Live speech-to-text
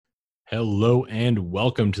Hello and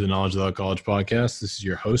welcome to the Knowledge Without College podcast. This is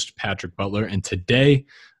your host, Patrick Butler, and today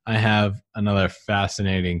I have another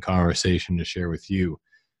fascinating conversation to share with you.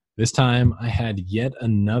 This time I had yet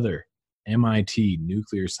another MIT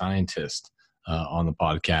nuclear scientist on the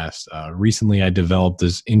podcast. Recently, I developed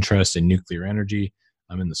this interest in nuclear energy.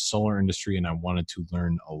 I'm in the solar industry and I wanted to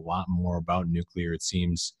learn a lot more about nuclear. It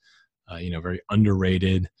seems, very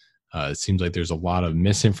underrated. It seems like there's a lot of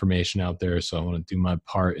misinformation out there, so I want to do my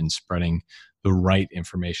part in spreading the right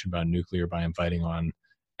information about nuclear by inviting on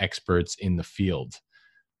experts in the field.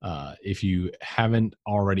 If you haven't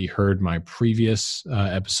already heard my previous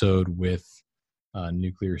episode with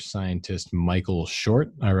nuclear scientist Michael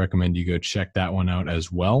Short, I recommend you go check that one out as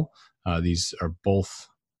well. These are both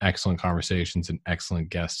excellent conversations and excellent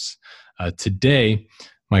guests. Today,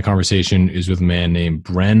 my conversation is with a man named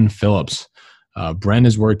Bren Phillips. Bren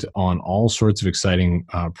has worked on all sorts of exciting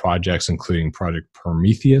projects, including Project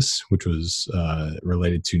Prometheus, which was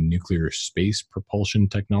related to nuclear space propulsion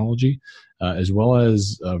technology, as well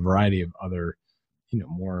as a variety of other,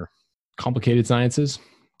 more complicated sciences.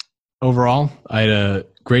 Overall, I had a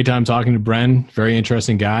great time talking to Bren. Very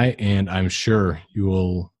interesting guy, and I'm sure you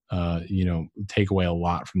will, take away a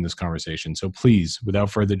lot from this conversation. So please, without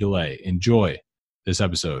further delay, enjoy this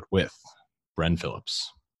episode with Bren Phillips.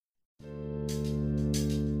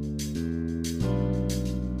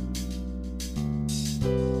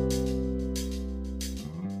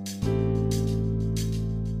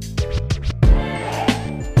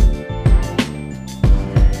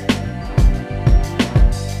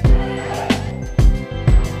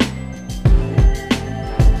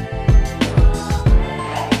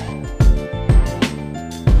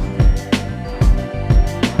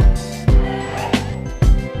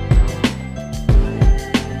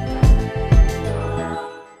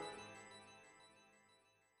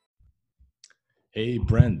 Hey,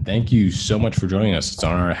 Brent, thank you so much for joining us. It's an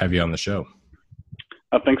honor to have you on the show.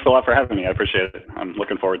 Thanks a lot for having me. I appreciate it. I'm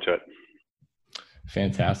looking forward to it.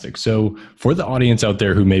 Fantastic. So for the audience out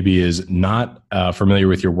there who maybe is not familiar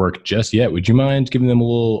with your work just yet, would you mind giving them a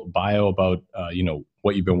little bio about,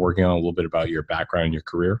 what you've been working on, a little bit about your background and your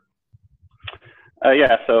career?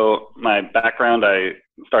 So my background, I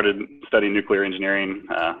started studying nuclear engineering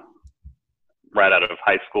right out of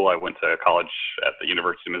high school. I went to college at the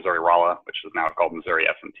University of Missouri-Rolla, which is now called Missouri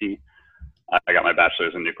S&T. I got my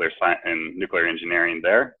bachelor's in nuclear science and nuclear engineering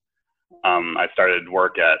there. I started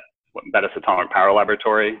work at Bettis Atomic Power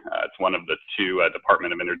Laboratory. It's one of the two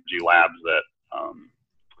Department of Energy labs that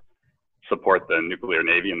support the nuclear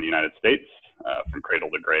navy in the United States, from cradle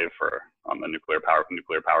to grave on the nuclear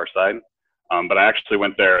power side. But I actually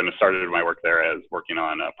went there and started my work there as working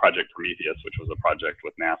on Project Prometheus, which was a project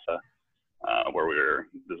with NASA, where we were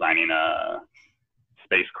designing a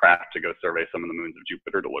spacecraft to go survey some of the moons of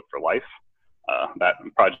Jupiter to look for life. That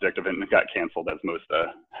project event got canceled, as most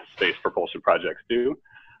space propulsion projects do.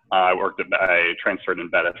 I transferred in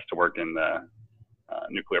Bettis to work in the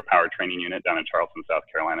nuclear power training unit down in Charleston, South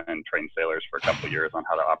Carolina, and trained sailors for a couple of years on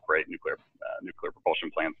how to operate nuclear propulsion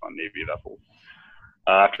plants on Navy vessels.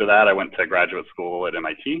 After that, I went to graduate school at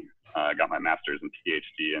MIT. I got my master's and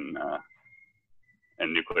PhD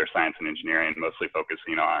in nuclear science and engineering, mostly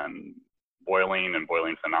focusing on boiling and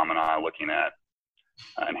boiling phenomena, looking at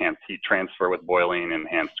enhanced heat transfer with boiling,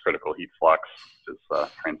 enhanced critical heat flux, which is a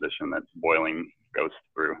transition that boiling goes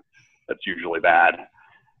through. That's usually bad.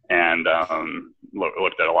 And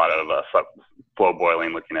looked at a lot of flow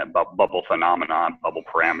boiling, looking at bubble phenomena, bubble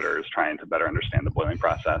parameters, trying to better understand the boiling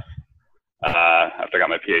process. After I got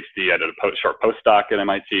my PhD, I did a short postdoc at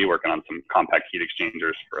MIT, working on some compact heat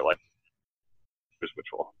exchangers for which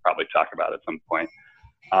we'll probably talk about at some point.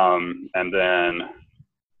 And then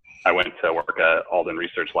I went to work at Alden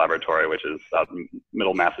Research Laboratory, which is out in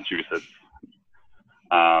middle Massachusetts.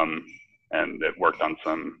 And it worked on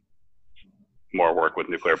some more work with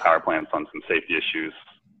nuclear power plants on some safety issues,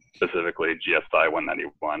 specifically GSI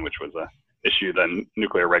 191, which was a issue the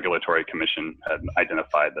Nuclear Regulatory Commission had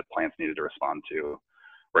identified that plants needed to respond to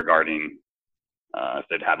regarding if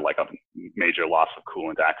they'd had like a major loss of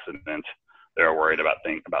coolant accident. They were worried about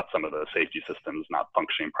some of the safety systems not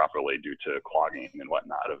functioning properly due to clogging and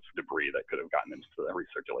whatnot of debris that could have gotten into the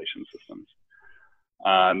recirculation systems.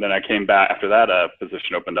 And then I came back after that. A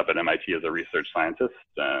position opened up at MIT as a research scientist,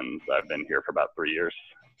 and I've been here for about 3 years.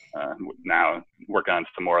 Now working on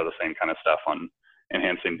some more of the same kind of stuff on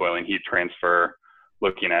enhancing boiling heat transfer,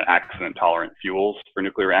 looking at accident-tolerant fuels for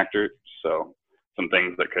nuclear reactors. So some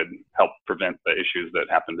things that could help prevent the issues that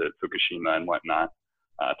happened at Fukushima and whatnot,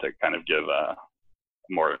 to kind of give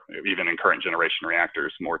more, even in current generation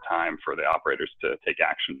reactors, more time for the operators to take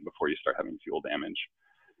action before you start having fuel damage.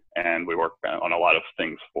 and we work on a lot of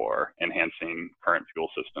things for enhancing current fuel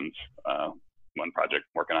systems. One project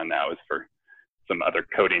I'm working on now is for some other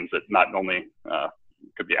coatings that not only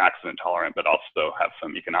could be accident tolerant, but also have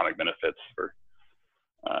some economic benefits for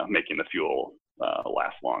making the fuel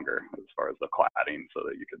last longer as far as the cladding, so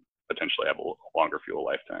that you could potentially have a longer fuel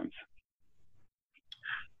lifetimes.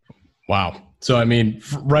 Wow. So, I mean,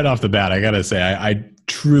 right off the bat, I got to say, I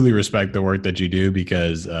truly respect the work that you do,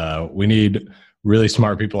 because we need really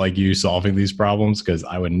smart people like you solving these problems, because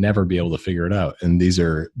I would never be able to figure it out. And these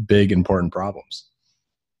are big, important problems.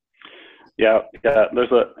 Yeah.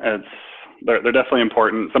 They're definitely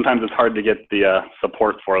important. Sometimes it's hard to get the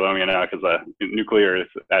support for them, because nuclear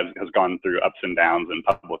has gone through ups and downs in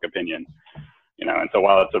public opinion, and so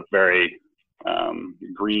while it's a very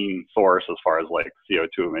green source as far as like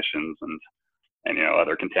CO2 emissions and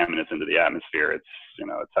other contaminants into the atmosphere, it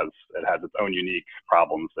has its own unique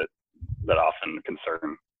problems that often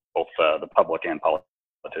concern both the public and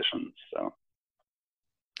politicians. So.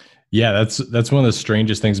 Yeah, that's one of the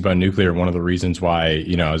strangest things about nuclear. One of the reasons why,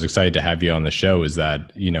 I was excited to have you on the show is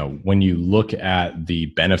that, when you look at the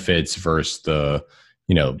benefits versus the,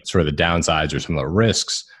 sort of the downsides or some of the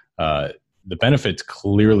risks, the benefits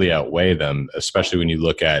clearly outweigh them, especially when you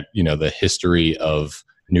look at, the history of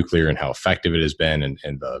nuclear and how effective it has been,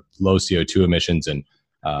 and the low CO2 emissions. And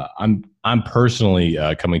I'm personally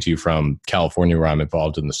coming to you from California, where I'm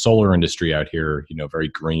involved in the solar industry out here, very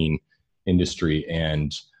green industry.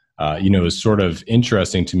 And it was sort of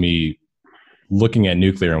interesting to me looking at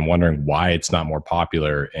nuclear and wondering why it's not more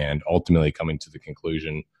popular, and ultimately coming to the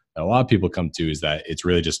conclusion that a lot of people come to is that it's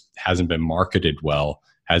really just hasn't been marketed well,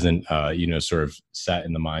 hasn't, sort of sat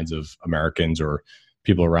in the minds of Americans or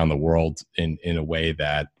people around the world in a way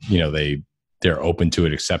that, they're open to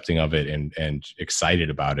it, accepting of it, and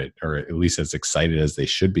excited about it, or at least as excited as they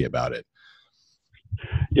should be about it.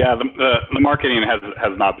 Yeah, the marketing has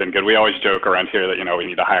not been good. We always joke around here that, we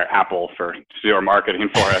need to hire Apple to do our marketing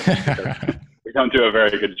for us, because we don't do a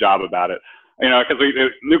very good job about it. Because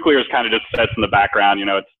nuclear is kind of just sits in the background.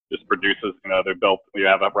 It just produces. We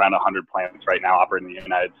have around 100 plants right now operating in the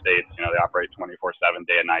United States. They operate 24/7,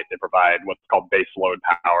 day and night. They provide what's called base load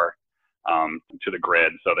power to the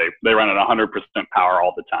grid. So they run at 100% power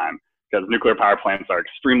all the time, because nuclear power plants are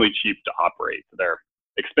extremely cheap to operate. They're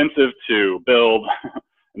expensive to build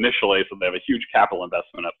initially, so they have a huge capital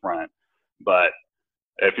investment up front. But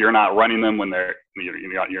if you're not running them when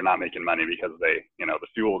you're not making money, because the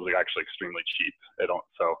fuel is actually extremely cheap.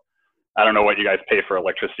 So I don't know what you guys pay for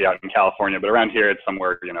electricity out in California, but around here it's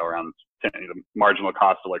somewhere, around the marginal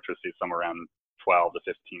cost of electricity is somewhere around 12 to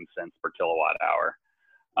 15 cents per kilowatt hour.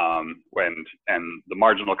 And the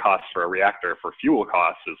marginal cost for a reactor for fuel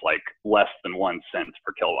costs is like less than 1 cent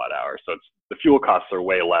per kilowatt hour. So the fuel costs are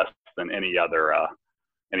way less than any other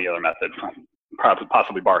method,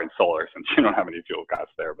 possibly barring solar, since you don't have any fuel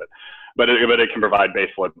costs there. But it can provide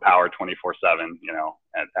baseload power 24/7,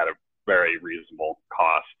 at a very reasonable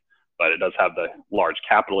cost. But it does have the large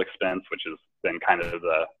capital expense, which has been kind of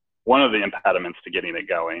one of the impediments to getting it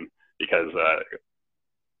going, because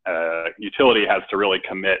utility has to really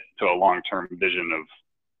commit to a long-term vision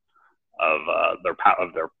of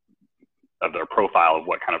their profile of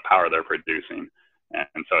what kind of power they're producing,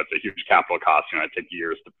 and so it's a huge capital cost. It takes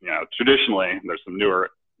years to, traditionally there's some newer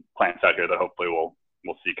plants out here that hopefully we'll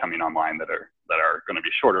see coming online that are going to be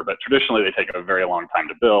shorter, but traditionally they take a very long time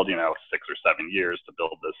to build, 6 or 7 years to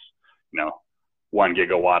build this, 1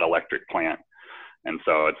 gigawatt electric plant, and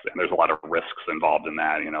so there's a lot of risks involved in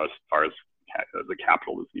that, as far as the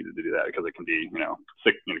capital is needed to do that, because it can be,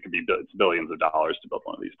 it can be billions of dollars to build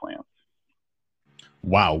one of these plants.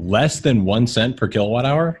 Wow, less than 1 cent per kilowatt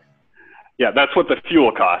hour? Yeah, that's what the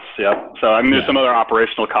fuel costs. Yeah. So there's some other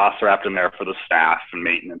operational costs wrapped in there for the staff and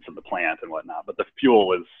maintenance of the plant and whatnot. But the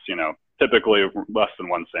fuel is, typically less than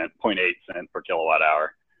 1 cent, 0.8 cent per kilowatt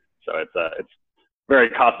hour. So it's very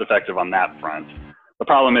cost effective on that front. The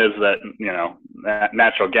problem is that,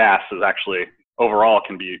 natural gas is actually overall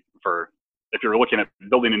can be, if you're looking at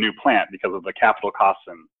building a new plant, because of the capital costs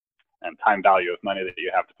and time value of money that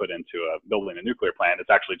you have to put into building a nuclear plant, it's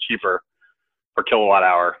actually cheaper per kilowatt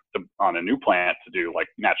hour on a new plant to do like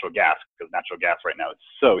natural gas, because natural gas right now is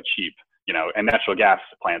so cheap, and natural gas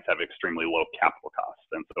plants have extremely low capital costs,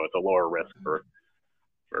 and so it's a lower risk for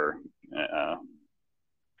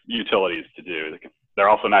utilities to do. They're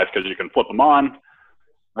also nice because you can flip them on,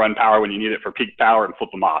 run power when you need it for peak power, and flip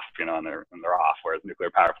them off, and they're off. Whereas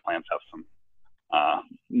nuclear power plants have some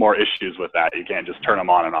more issues with that. You can't just turn them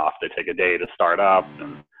on and off. They take a day to start up,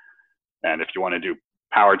 and if you want to do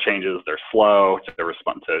power changes, they're slow to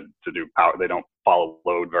respond to do power. They don't follow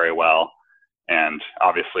load very well, And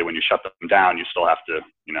obviously when you shut them down, you still have to,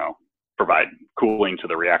 provide cooling to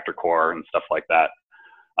the reactor core and stuff like that.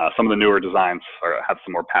 Some of the newer designs have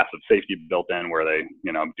some more passive safety built in where they,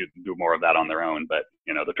 do more of that on their own. But,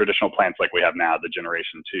 the traditional plants like we have now, the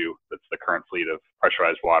generation 2, that's the current fleet of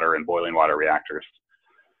pressurized water and boiling water reactors,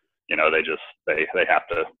 they basically have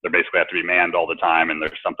to be manned all the time, and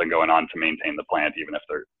there's something going on to maintain the plant, even if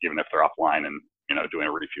they're offline and, doing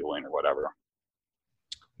a refueling or whatever.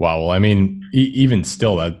 Wow. Well, I mean, even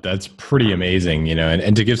still, that's pretty amazing,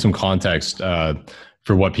 and to give some context,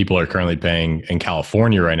 for what people are currently paying in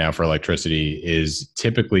California right now for electricity is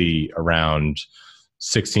typically around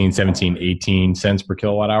 16, 17, 18 cents per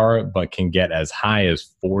kilowatt hour, but can get as high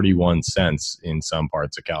as 41 cents in some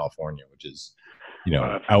parts of California, which is,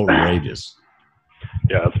 outrageous.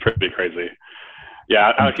 Yeah, that's pretty crazy.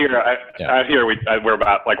 Yeah, out here, we're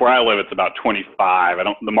about, like where I live, it's about 25.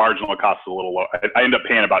 The marginal cost is a little low. I end up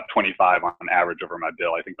paying about 25 on average over my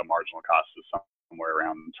bill. I think the marginal cost is somewhere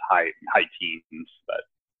around high teens, but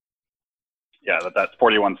yeah, that's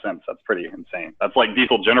 41 cents. That's pretty insane. That's like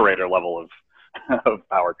diesel generator level of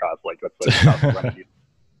power cost. Like that's what it costs to run a diesel.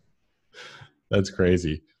 That's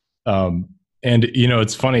crazy. And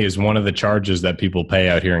it's funny is one of the charges that people pay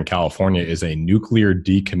out here in California is a nuclear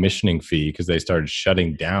decommissioning fee because they started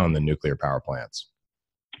shutting down the nuclear power plants.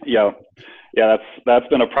 Yeah, that's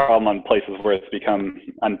been a problem on places where it's become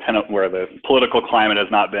untenable, where the political climate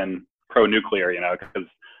has not been pro-nuclear, because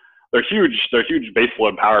they're huge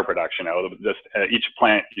baseload power production. Just each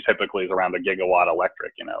plant typically is around a gigawatt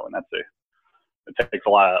electric, and it takes a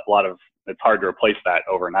lot of. It's hard to replace that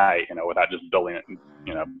overnight, without just building it,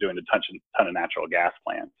 doing a ton of natural gas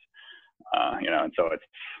plants, and so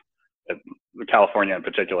California in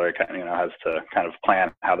particular, has to kind of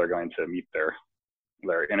plan how they're going to meet their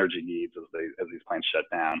energy needs as these plants shut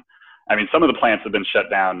down. I mean, some of the plants have been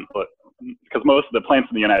shut down because most of the plants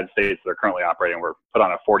in the United States that are currently operating were put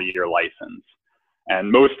on a 40-year license,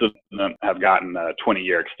 and most of them have gotten a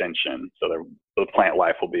 20-year extension. So the plant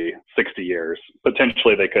life will be 60 years.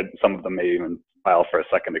 Potentially, some of them may even file for a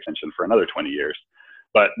second extension for another 20 years.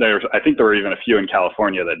 But I think there were even a few in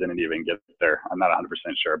California that didn't even get there. I'm not 100%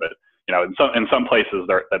 sure, but in some places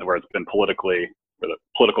where it's been where the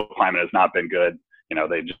political climate has not been good,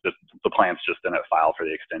 the plants just didn't file for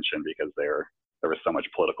the extension because there was so much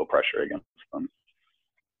political pressure against them.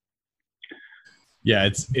 Yeah,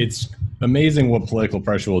 it's amazing what political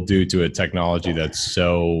pressure will do to a technology that's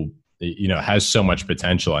so, has so much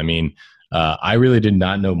potential. I mean, I really did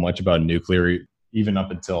not know much about nuclear even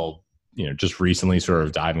up until, just recently sort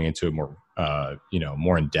of diving into it more,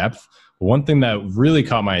 more in depth. But one thing that really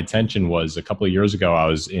caught my attention was a couple of years ago, I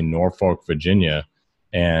was in Norfolk, Virginia,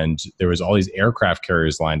 and there was all these aircraft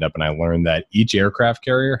carriers lined up. And I learned that each aircraft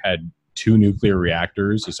carrier had 2 nuclear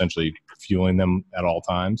reactors, essentially fueling them at all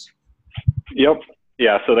times. Yep.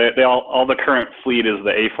 Yeah. So all the current fleet is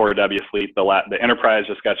the A4W fleet. The Enterprise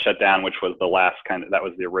just got shut down, which was the last that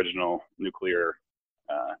was the original nuclear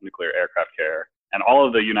aircraft carrier. And all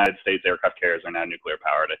of the United States aircraft carriers are now nuclear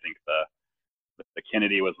powered. I think the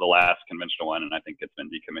Kennedy was the last conventional one, and I think it's been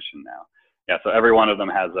decommissioned now. Yeah. So every one of them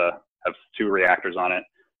has 2 reactors on it.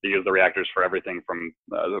 They use the reactors for everything from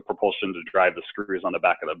the propulsion to drive the screws on the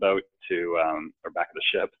back of the boat or back of the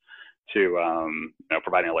ship, to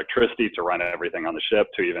providing electricity to run everything on the ship,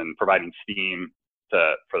 to even providing steam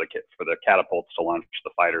for the catapults to launch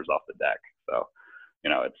the fighters off the deck. So,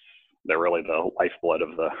 they're really the lifeblood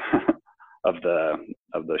of the of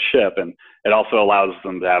the ship, and it also allows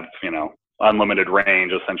them to have unlimited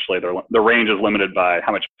range. Essentially, the range is limited by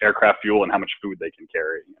how much aircraft fuel and how much food they can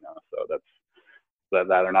carry. So that's that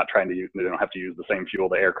they're not trying to use. They don't have to use the same fuel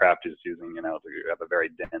the aircraft is using. To have a very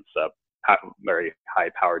dense, very high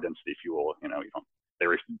power density fuel.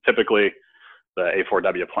 Typically the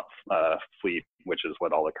A4W fleet, which is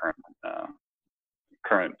what all the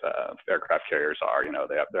current aircraft carriers are.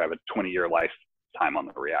 They have a 20-year lifetime on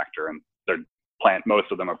the reactor, and most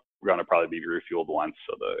of them are going to probably be refueled once,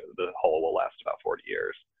 so the hull will last about 40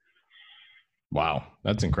 years. Wow,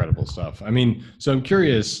 that's incredible stuff. I mean, so I'm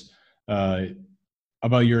curious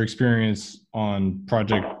about your experience on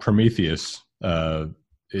Project Prometheus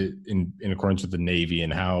in accordance with the Navy,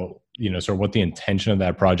 and how, sort of what the intention of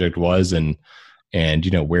that project was, and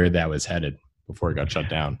where that was headed before it got shut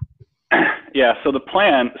down. Yeah, so the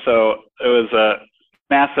plan, it was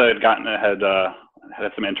NASA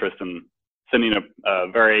had some interest in sending a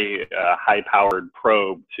very high-powered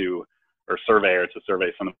probe or surveyor to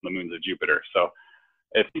survey some of the moons of Jupiter. So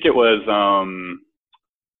I think it was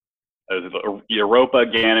Europa,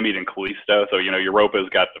 Ganymede, and Callisto. So Europa's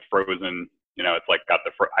got the frozen it's like got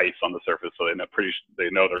the ice on the surface, so they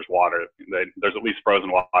know there's water. There's at least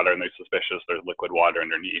frozen water, and they're suspicious there's liquid water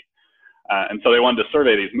underneath. And so they wanted to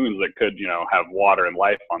survey these moons that could, have water and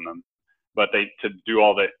life on them. But to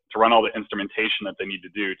run all the instrumentation that they need to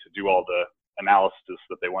do all the analysis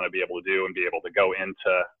that they want to be able to do, and be able to go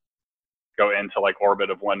into like orbit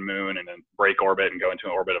of one moon and then break orbit and go into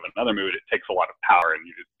an orbit of another moon, it takes a lot of power, and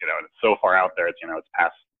and it's so far out there. It's it's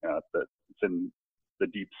past it's in the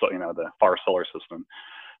deep, the far solar system.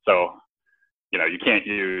 So you can't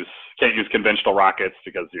use conventional rockets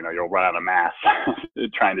because you'll run out of mass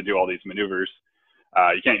trying to do all these maneuvers.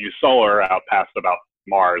 You can't use solar out past about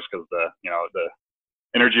Mars because the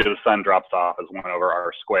energy of the sun drops off as 1 over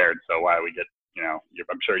r squared. So why we get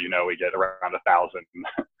I'm sure we get around 1,000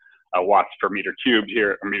 watts per meter cubed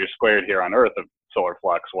here, or meter squared here on Earth of solar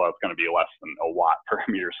flux. Well, it's going to be less than a watt per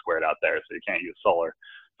meter squared out there, so you can't use solar.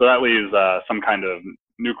 So that leaves some kind of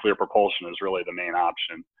nuclear propulsion is really the main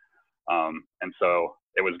option. And so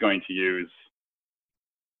it was going to use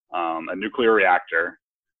a nuclear reactor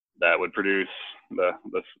that would produce the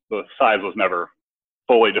size was never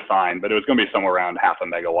fully defined, but it was going to be somewhere around 0.5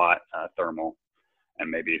 megawatt thermal, and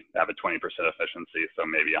maybe have a 20% efficiency, so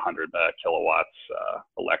maybe 100 kilowatts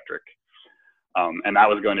electric. And that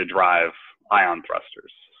was going to drive ion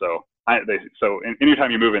thrusters. So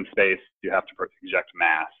anytime you move in space, you have to eject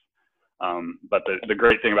mass. But the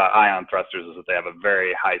great thing about ion thrusters is that they have a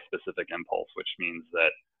very high specific impulse, which means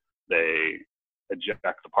that they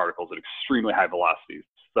eject the particles at extremely high velocities.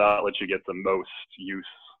 So that lets you get the most use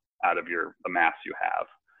out of the mass you have.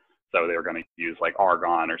 So they were going to use like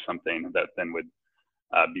argon or something that then would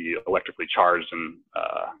be electrically charged and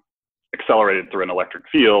accelerated through an electric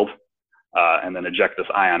field, and then eject this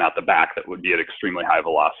ion out the back that would be at extremely high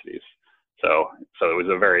velocities. So it was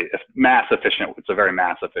a very mass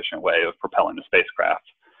efficient way of propelling the spacecraft.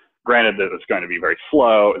 Granted that it's going to be very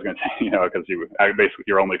slow. It's going to take, because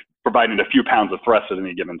you're only providing a few pounds of thrust at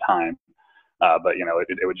any given time. But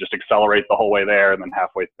it would just accelerate the whole way there, and then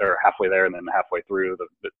halfway there, and then halfway through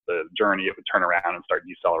the journey, it would turn around and start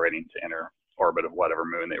decelerating to enter orbit of whatever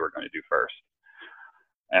moon they were going to do first.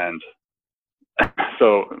 And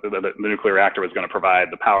so the nuclear reactor was going to provide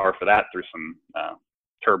the power for that through some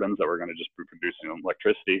turbines that were going to just be producing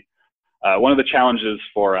electricity. One of the challenges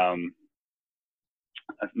for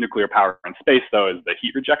nuclear power in space, though, is the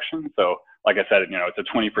heat rejection. So, like I said, it's a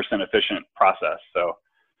 20% efficient process. So,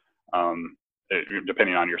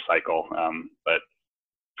 depending on your cycle, but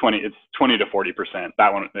it's 20 to 40%.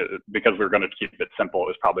 That one, because we're going to keep it simple,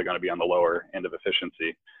 is probably going to be on the lower end of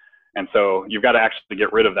efficiency. And so you've got to actually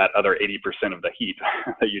get rid of that other 80% of the heat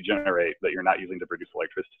that you generate that you're not using to produce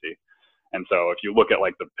electricity. And so if you look at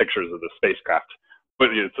like the pictures of the spacecraft, but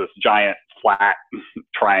it's this giant flat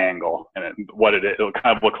triangle, and it'll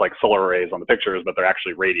kind of look like solar arrays on the pictures, but they're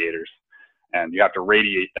actually radiators. And you have to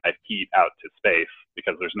radiate that heat out to space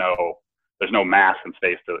because there's no mass in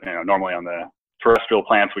space. Normally on the terrestrial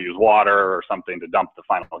plants we use water or something to dump the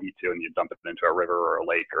final heat to, and you dump it into a river or a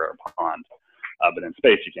lake or a pond. But in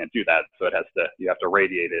space you can't do that, so you have to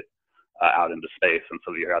radiate it out into space, and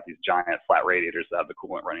so you have these giant flat radiators that have the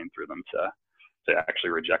coolant running through them to actually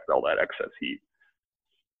reject all that excess heat.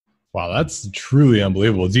 Wow, that's truly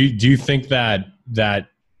unbelievable. Do you think that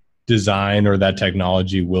design or that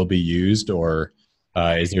technology will be used, or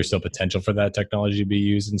is there still potential for that technology to be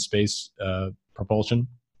used in space propulsion?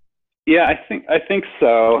 Yeah, I think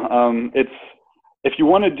so. If you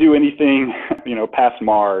want to do anything, past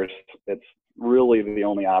Mars, it's really the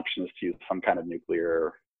only option is to use some kind of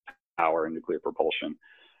nuclear power and nuclear propulsion,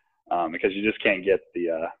 because you just can't get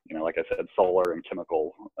the, like I said, solar and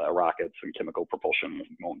chemical rockets and chemical propulsion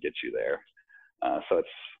won't get you there. So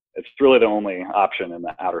it's really the only option in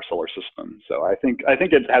the outer solar system. So I think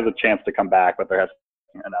it has a chance to come back, but there has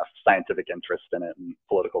enough scientific interest in it and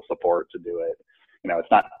political support to do it.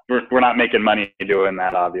 It's not, we're not making money doing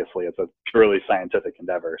that, obviously. It's a purely scientific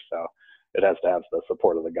endeavor, so it has to have the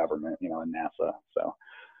support of the government, and NASA. So,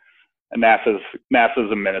 and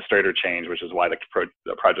NASA's administrator changed, which is why the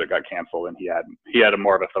project got canceled, and he had a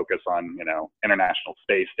more of a focus on, International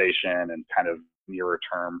Space Station and kind of nearer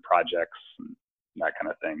term projects and that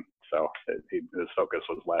kind of thing. So his focus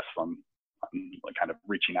was less on like kind of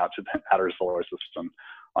reaching out to the outer solar system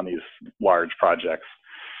on these large projects.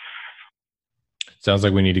 Sounds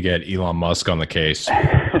like we need to get Elon Musk on the case.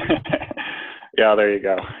 Yeah, there you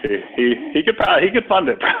go. He could fund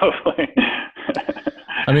it probably.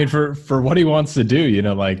 I mean, for what he wants to do,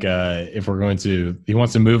 if he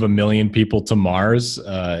wants to move 1 million people to Mars,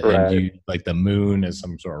 right, and like the moon as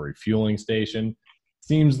some sort of refueling station.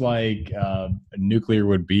 Seems like nuclear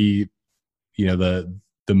would be,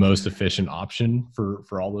 the the most efficient option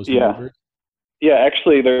for all those Yeah. maneuvers? Yeah,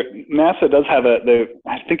 actually, NASA does have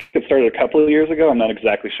I think it started a couple of years ago. I'm not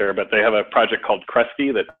exactly sure, but they have a project called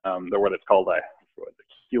Cresty that they're what it's called a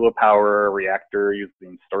kilopower reactor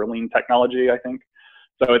using Stirling technology, I think.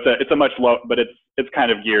 So it's a much low, but it's kind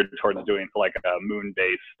of geared towards doing like a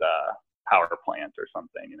moon-based power plant or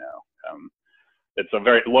something. It's a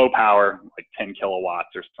very low power, like 10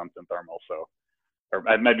 kilowatts or something thermal. So, or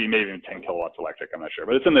maybe even 10 kilowatts electric. I'm not sure,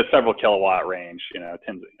 but it's in the several kilowatt range. Around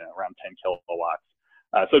 10 kilowatts.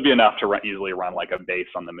 So it'd be enough to easily run like a base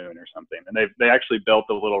on the moon or something. And they actually built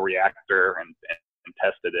a little reactor and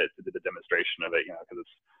tested it to do the demonstration of it. Because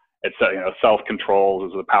it's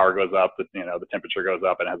self-controls as the power goes up, the temperature goes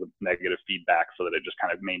up, and it has a negative feedback so that it just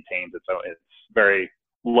kind of maintains it. So it's very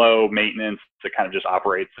low maintenance. It kind of just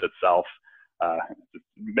operates itself. It's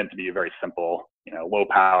meant to be a very simple, low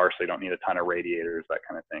power, so you don't need a ton of radiators, that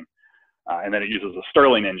kind of thing. And then it uses a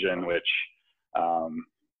Stirling engine, which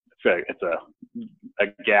it's a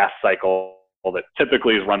gas cycle that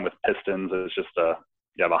typically is run with pistons. It's just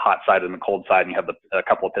you have a hot side and a cold side, and you have a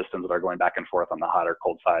couple of pistons that are going back and forth on the hot or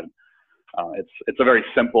cold side. It's a very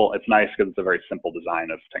simple. It's nice because it's a very simple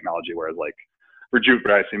design of technology. Whereas like for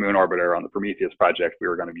Jupiter Icy Moon Orbiter on the Prometheus project, we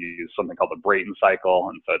were going to use something called the Brayton cycle,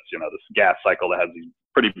 and so it's this gas cycle that has these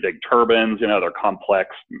pretty big turbines. They're complex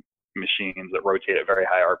machines that rotate at very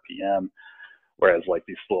high RPM. Whereas like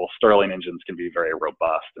these little Stirling engines can be very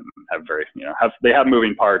robust and have very they have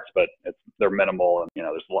moving parts, but they're minimal, and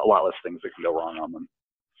there's a lot less things that can go wrong on them.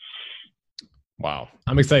 Wow,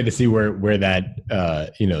 I'm excited to see where that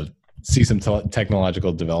see some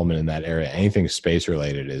technological development in that area. Anything space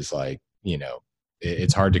related is like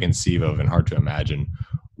it's hard to conceive of and hard to imagine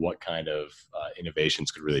what kind of innovations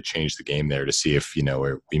could really change the game there, to see if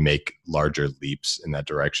we make larger leaps in that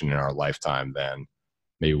direction in our lifetime than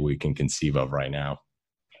maybe we can conceive of right now.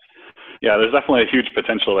 Yeah, there's definitely a huge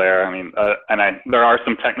potential there. I mean, there are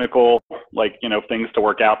some technical things to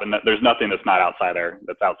work out, but there's nothing that's outside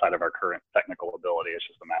of our current technical ability. It's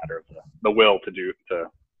just a matter of the will to do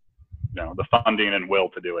the funding and will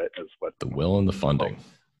to do it is what the will and the funding.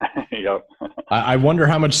 Yep. I wonder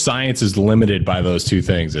how much science is limited by those two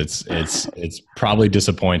things. It's probably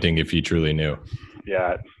disappointing if you truly knew.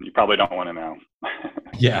 Yeah, you probably don't want to know.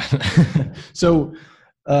 Yeah. So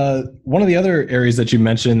one of the other areas that you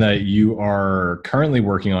mentioned that you are currently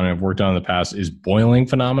working on and have worked on in the past is boiling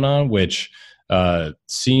phenomenon, which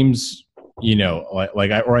seems,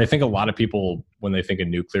 I think a lot of people, when they think of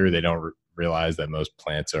nuclear, they don't realize that most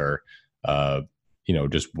plants are,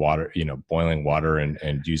 just water, boiling water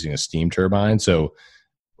and using a steam turbine. So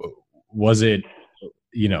was it,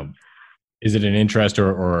 is it an interest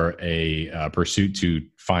or a pursuit to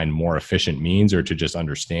find more efficient means, or to just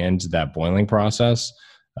understand that boiling process?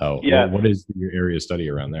 Yeah. What is your area of study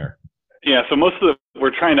around there? Yeah, so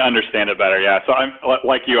we're trying to understand it better. Yeah, so I'm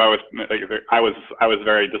like you. I was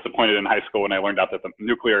very disappointed in high school when I learned out that the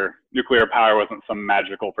nuclear power wasn't some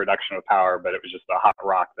magical production of power, but it was just a hot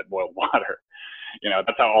rock that boiled water.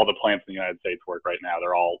 That's how all the plants in the United States work right now.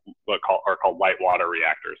 They're all are called light water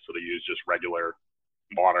reactors. So they use just regular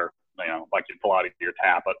water, like you pull out of your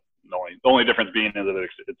tap. But the only difference being is that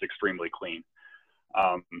it's extremely clean.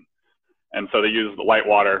 And so they use the light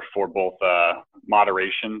water for both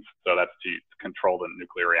moderation. So that's to control the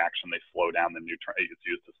nuclear reaction. They slow down the neutron. It's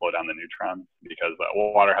used to slow down the neutrons because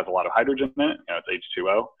water has a lot of hydrogen in it. It's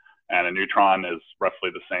H2O, and a neutron is roughly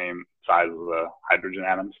the same size as the hydrogen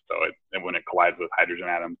atoms. So when it collides with hydrogen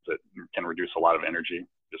atoms, it can reduce a lot of energy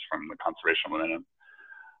just from the conservation of momentum.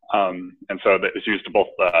 And so it's used to both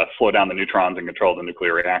slow down the neutrons and control the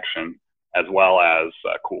nuclear reaction, as well as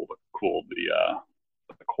cool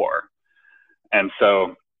the core. And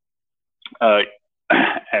so,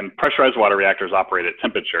 and pressurized water reactors operate at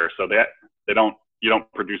temperature, so you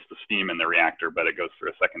don't produce the steam in the reactor, but it goes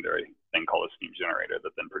through a secondary thing called a steam generator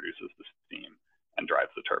that then produces the steam and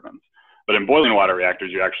drives the turbines. But in boiling water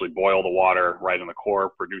reactors, you actually boil the water right in the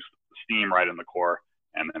core, produce the steam right in the core,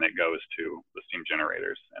 and then it goes to the steam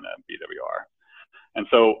generators in a BWR. And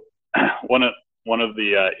so, one of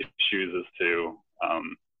the issues is to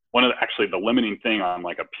actually the limiting thing on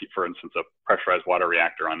for instance, a pressurized water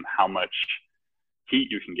reactor, on how much heat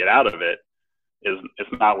you can get out of it is it's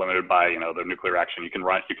not limited by the nuclear reaction. You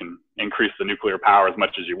can increase the nuclear power as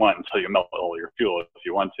much as you want until you melt all your fuel if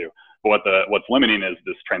you want to. But what's limiting is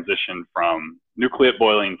this transition from nucleate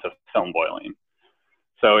boiling to film boiling.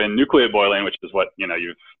 So in nucleate boiling, which is what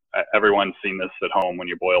everyone's seen this at home when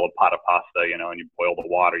you boil a pot of pasta, and you boil the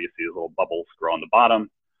water, you see these little bubbles grow on the bottom.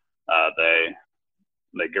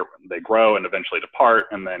 They grow and eventually depart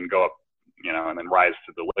and then go up, and then rise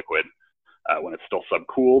to the liquid. when it's still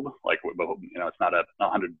subcooled, like, it's not at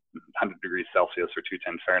 100 degrees Celsius or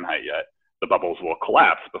 210 Fahrenheit yet, the bubbles will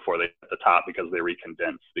collapse before they hit the top because they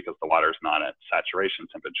recondense because the water's not at saturation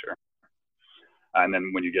temperature. And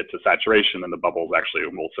then when you get to saturation, then the bubbles actually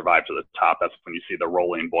will survive to the top. That's when you see the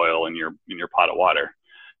rolling boil in your pot of water.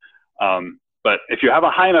 But if you have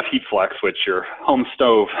a high enough heat flux, which your home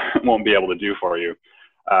stove won't be able to do for you,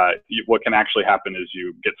 what can actually happen is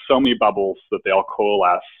you get so many bubbles that they all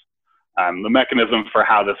coalesce. The mechanism for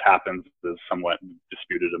how this happens is somewhat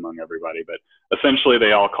disputed among everybody, but essentially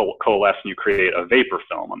they all coalesce and you create a vapor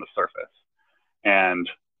film on the surface. And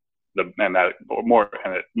that more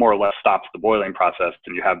or less stops the boiling process,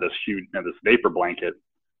 and you have this huge, this vapor blanket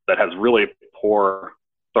that has really poor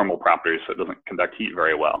thermal properties, so it doesn't conduct heat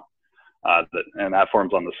very well. And that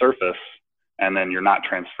forms on the surface, and then you're not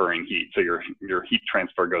transferring heat, so your heat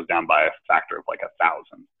transfer goes down by a factor of like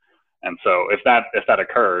 1,000. And so if that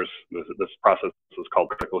occurs, this process is called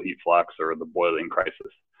critical heat flux or the boiling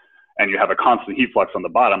crisis. And you have a constant heat flux on the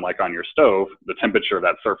bottom, like on your stove, the temperature of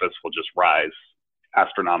that surface will just rise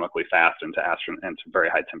astronomically fast into very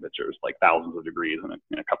high temperatures, like thousands of degrees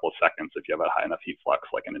in a couple of seconds if you have a high enough heat flux,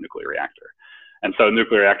 like in a nuclear reactor. And so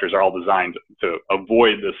nuclear reactors are all designed to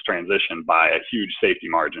avoid this transition by a huge safety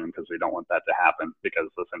margin, because we don't want that to happen, because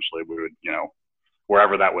essentially we would,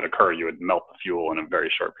 wherever that would occur, you would melt the fuel in a very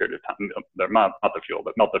short period of time. Not the fuel,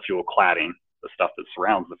 but melt the fuel cladding, the stuff that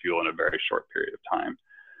surrounds the fuel, in a very short period of time.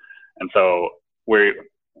 And so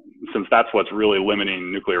since that's what's really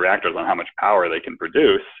limiting nuclear reactors on how much power they can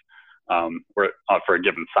produce, for a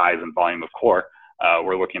given size and volume of core,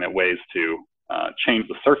 we're looking at ways to change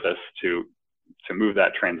the surface to move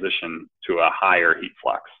that transition to a higher heat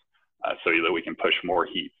flux, so that we can push more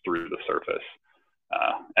heat through the surface,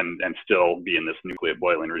 and still be in this nuclear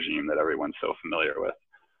boiling regime that everyone's so familiar with.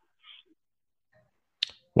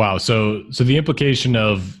 Wow. So the implication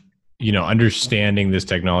of, understanding this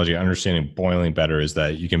technology, understanding boiling better, is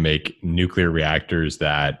that you can make nuclear reactors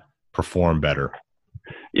that perform better.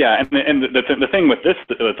 Yeah, and the thing with this,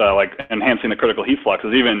 like enhancing the critical heat flux,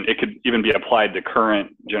 is it could even be applied to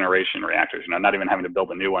current generation reactors. Not even having to build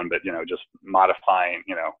a new one, but just modifying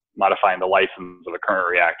the license of a current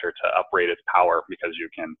reactor to uprate its power, because you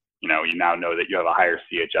can, you now know that you have a higher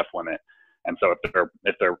CHF limit. And so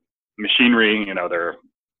if their machinery, their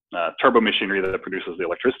turbo machinery that produces the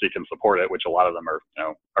electricity can support it, which a lot of them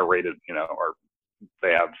are rated, or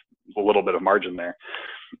they have a little bit of margin there,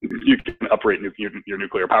 you can uprate your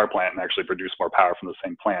nuclear power plant and actually produce more power from the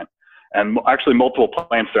same plant. And actually multiple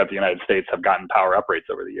plants throughout the United States have gotten power uprates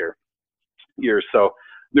over the years. So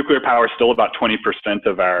nuclear power is still about 20%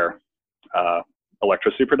 of our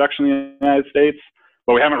electricity production in the United States,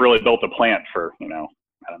 but we haven't really built a plant for,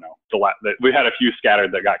 we had a few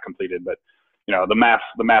scattered that got completed, but the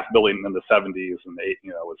mass building in the 70s and the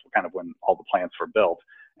 80s, was kind of when all the plants were built.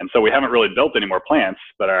 And so we haven't really built any more plants,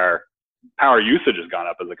 but our power usage has gone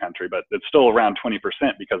up as a country, but it's still around 20%,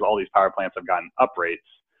 because all these power plants have gotten uprates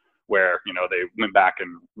where, they went back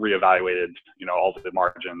and reevaluated, all the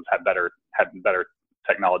margins, had better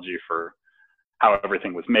technology for how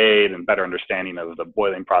everything was made and better understanding of the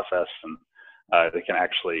boiling process. And they can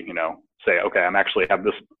actually, say, okay, I'm actually have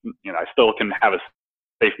this, I still can have a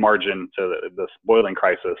safe margin to this boiling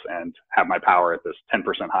crisis and have my power at this 10%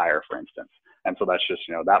 higher, for instance. And so that's just,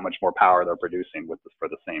 that much more power they're producing for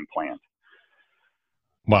the same plant.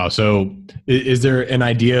 Wow. So is there an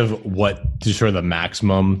idea of what sort of the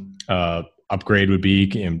maximum upgrade would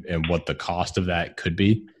be, and what the cost of that could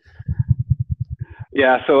be?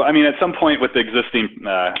 Yeah. So, at some point with the existing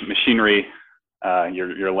machinery,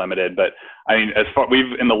 you're limited, but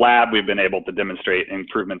in the lab, we've been able to demonstrate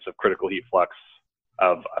improvements of critical heat flux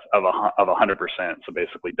of 100%. So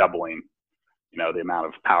basically doubling, the amount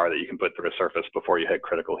of power that you can put through a surface before you hit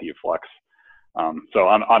critical heat flux. So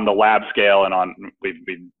on the lab scale, and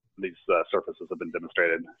these surfaces have been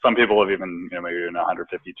demonstrated. Some people have even, maybe an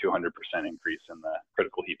 150, 200% increase in the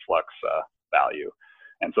critical heat flux value.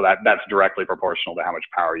 And so that's directly proportional to how much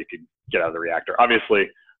power you could get out of the reactor. Obviously,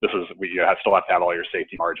 you still have to have all your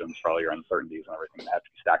safety margins for all your uncertainties and everything that have to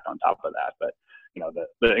be stacked on top of that. But,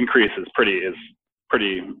 the increase is pretty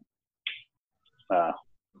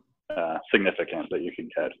significant that you can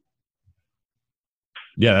get.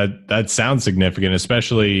 Yeah, that sounds significant,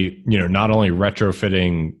 especially, not only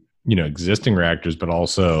retrofitting, existing reactors, but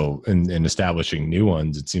also in establishing new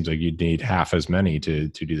ones. It seems like you'd need half as many to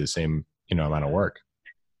do the same, amount of work.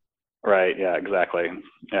 Right. Yeah, exactly.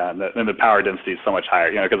 Yeah. And the power density is so much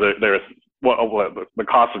higher, because the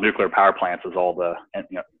cost of nuclear power plants is all the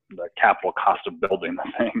the capital cost of building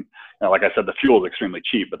the thing. Like I said, the fuel is extremely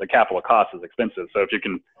cheap, but the capital cost is expensive. So if you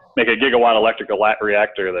can make a gigawatt electrical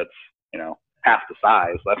reactor that's, half the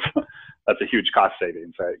size, that's a huge cost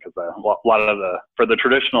savings, right? Because a lot of for the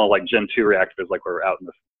traditional like Gen 2 reactors, like we're out in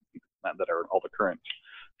that are all the current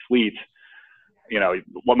fleet,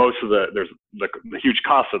 what most of there's the huge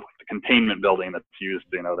cost of the containment building that's used,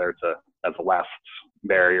 there as a last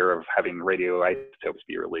barrier of having radioisotopes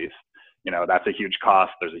be released. That's a huge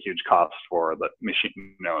cost. There's a huge cost for the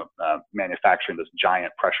machine, manufacturing this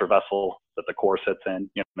giant pressure vessel that the core sits in.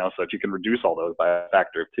 So if you can reduce all those by a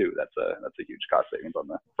factor of 2, that's a huge cost savings on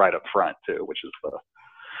the right up front too, which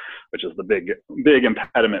is the big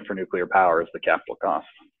impediment for nuclear power is the capital cost.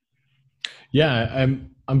 Yeah,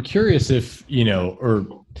 I'm curious if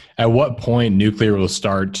or at what point nuclear will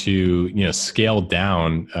start to scale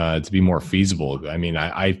down to be more feasible. I mean,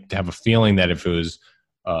 I have a feeling that if it was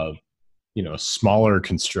a smaller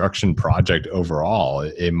construction project overall,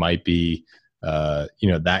 it might be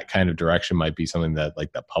that kind of direction might be something that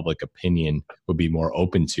like the public opinion would be more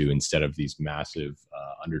open to instead of these massive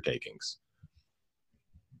undertakings.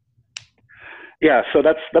 Yeah, so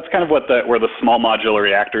that's kind of where the small modular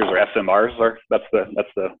reactors or SMRs are. That's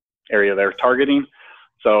the area they're targeting.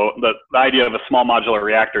 So the idea of a small modular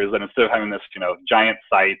reactor is that instead of having this giant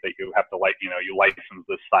site that you have to you license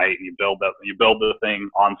this site and you build the thing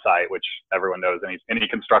on site, which everyone knows any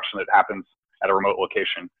construction that happens at a remote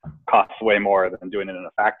location costs way more than doing it in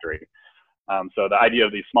a factory. So the idea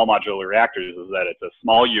of these small modular reactors is that it's a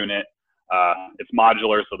small unit. It's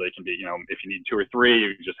modular, so they can be, if you need 2 or 3,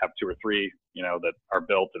 you just have 2 or 3, that are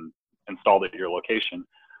built and installed at your location.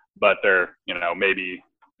 But they're, maybe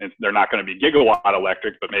they're not going to be gigawatt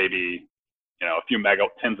electric, but maybe, a few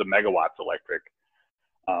tens of megawatts electric.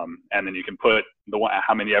 And then you can put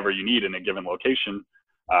how many ever you need in a given location.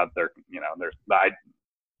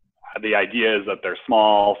 The idea is that they're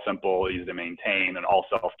small, simple, easy to maintain, and all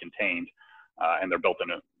self-contained, and they're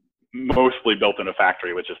mostly built in a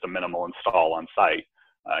factory with just a minimal install on site,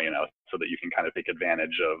 so that you can kind of take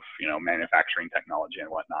advantage of, manufacturing technology and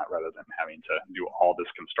whatnot, rather than having to do all this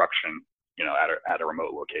construction, at a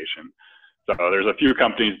remote location. So there's a few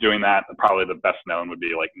companies doing that. Probably the best known would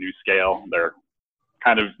be like NuScale. They're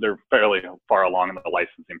fairly far along in the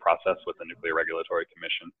licensing process with the Nuclear Regulatory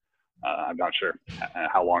Commission. I'm not sure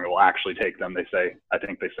how long it will actually take them. I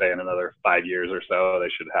think they say in another 5 years or so they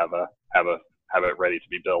should have it ready to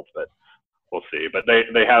be built, but we'll see. But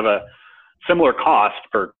they have a similar cost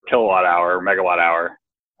per kilowatt hour or megawatt hour,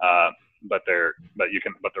 but they're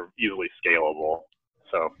easily scalable.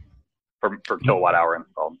 So per kilowatt hour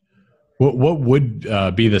installed. What would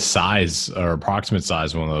be the size or approximate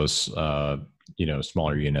size of one of those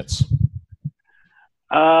smaller units?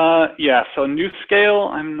 Yeah, so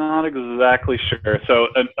NuScale, I'm not exactly sure. So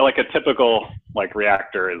like a typical like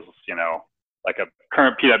reactor is, like a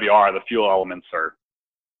current PWR, the fuel elements are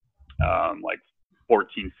like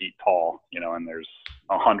 14 feet tall, and there's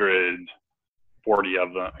 140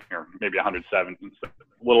 of them, or maybe 107, a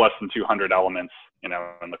little less than 200 elements, in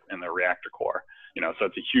the reactor core. So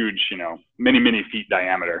it's a huge, many, many feet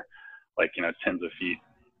diameter, like, tens of feet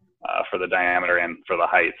for the diameter and for the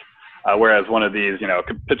height. Whereas one of these,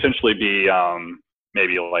 could potentially be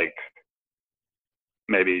maybe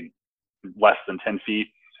less than 10 feet,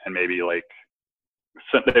 and maybe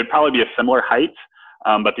they'd probably be a similar height.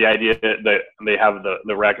 But the idea that they have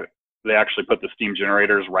they actually put the steam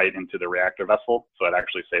generators right into the reactor vessel, so it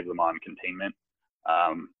actually saves them on containment,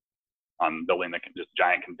 on building just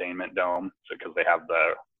giant containment dome. So because they have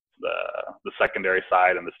the secondary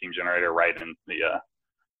side and the steam generator right in the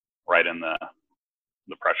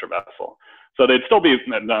pressure vessel. So they'd still be,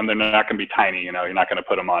 they're not going to be tiny, you're not going to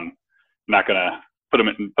put them on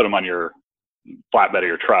your flatbed of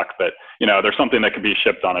your truck, but there's something that could be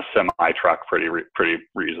shipped on a semi truck pretty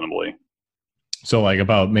reasonably. So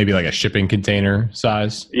maybe a shipping container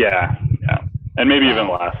size? Yeah. And maybe even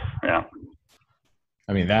less. Yeah.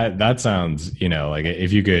 I mean, that sounds, like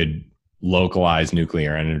if you could localize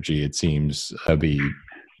nuclear energy, it seems to be,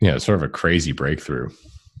 sort of a crazy breakthrough.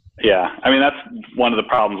 Yeah, I mean, that's one of the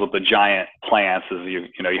problems with the giant plants is you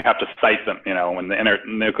have to cite them. When the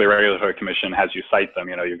Nuclear Regulatory Commission has you cite them,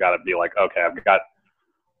 you've got to be like, okay, I've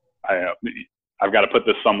got to put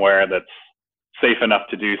this somewhere that's safe enough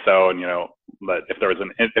to do so. And but if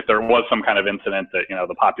there was some kind of incident that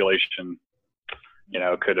the population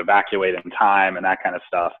could evacuate in time and that kind of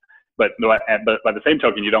stuff. But by the same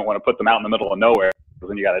token, you don't want to put them out in the middle of nowhere, because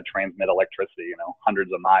then you got to transmit electricity,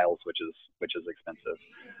 hundreds of miles, which is expensive.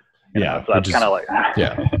 So that's kind of like,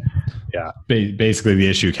 yeah. Yeah. Basically the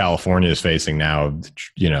issue California is facing now,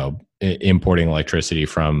 importing electricity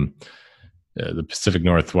from the Pacific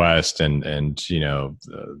Northwest and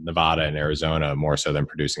Nevada and Arizona more so than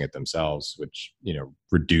producing it themselves, which,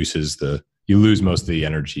 reduces you lose most of the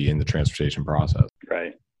energy in the transportation process.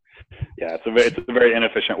 Right. Yeah. It's a very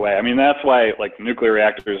inefficient way. I mean, that's why like nuclear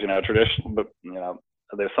reactors, traditional, but,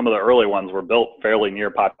 there's some of the early ones were built fairly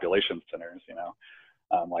near population centers,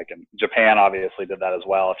 like in Japan obviously did that as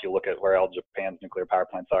well. If you look at where all Japan's nuclear power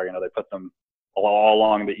plants are, they put them all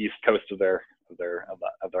along the east coast of their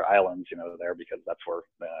islands, there, because that's where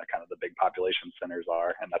kind of the big population centers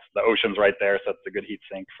are, and that's the ocean's right there, so it's a good heat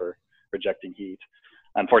sink for rejecting heat.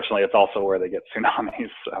 Unfortunately, it's also where they get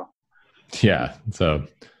tsunamis. So yeah, so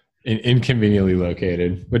inconveniently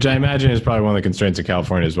located, which I imagine is probably one of the constraints in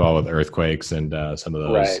California as well, with earthquakes and some of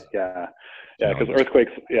those. Right. Yeah. Yeah. Because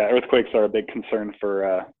earthquakes are a big concern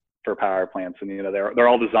for power plants, and they're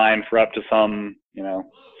all designed for up to some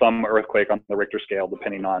earthquake on the Richter scale,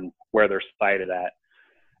 depending on where they're sited at.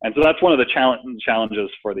 And so that's one of the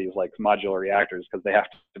challenges for these like modular reactors, because they have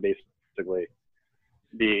to basically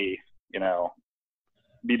be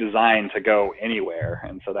designed to go anywhere.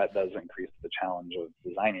 And so that does increase the challenge of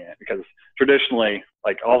designing it, because traditionally,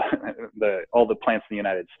 like all the plants in the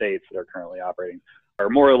United States that are currently operating are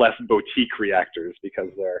more or less boutique reactors, because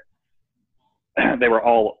they were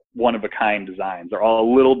all one of a kind designs. They're all a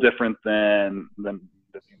little different than the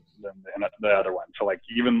other one. So like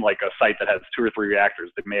even like a site that has 2 or 3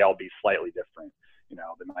 reactors, they may all be slightly different.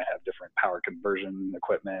 They might have different power conversion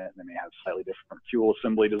equipment. They may have slightly different fuel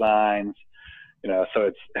assembly designs. So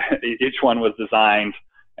it's each one was designed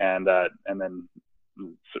and then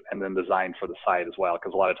designed for the site as well.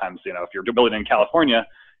 Because a lot of times, if you're building in California,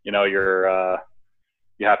 you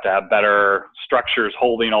have to have better structures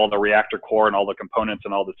holding all the reactor core and all the components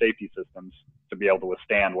and all the safety systems to be able to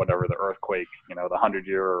withstand whatever the earthquake, the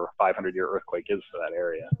 100-year or 500-year earthquake is for that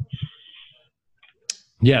area.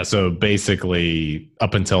 Yeah. So basically,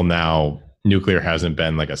 up until now, nuclear hasn't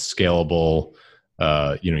been like a scalable,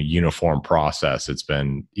 uniform process.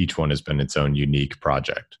 Each one has been its own unique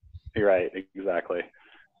project. You're right. Exactly.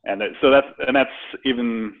 And so that's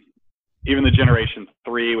even the generation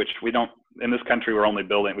 3, which we don't, in this country,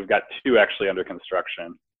 we've got 2 actually under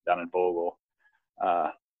construction down in Vogel.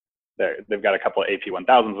 They've got a couple of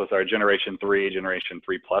AP1000s with our generation 3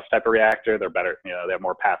 plus type of reactor. They're better, they have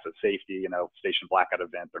more passive safety, station blackout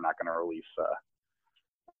event. They're not going to release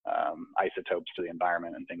isotopes to the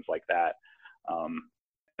environment and things like that.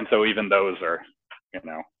 And so even those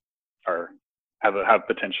have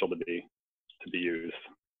potential to be used.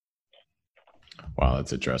 Wow,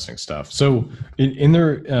 that's interesting stuff. So in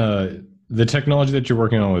there, the technology that you're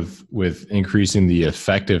working on with increasing the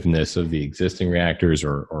effectiveness of the existing reactors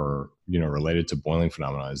or related to boiling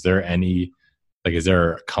phenomena, is there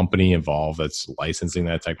a company involved that's licensing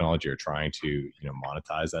that technology or trying to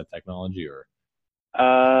monetize that technology? Or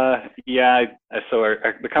yeah, so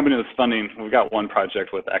the company that's funding, we've got one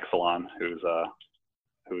project with Exelon who's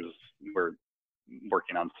we're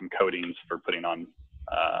working on some coatings for putting on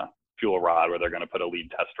fuel rod, where they're going to put a lead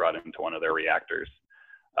test rod into one of their reactors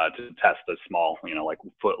to test a small, like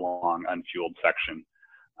foot-long unfueled section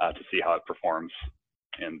to see how it performs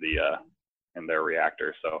in their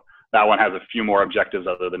reactor. So that one has a few more objectives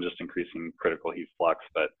other than just increasing critical heat flux,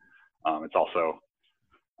 but it's also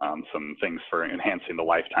some things for enhancing the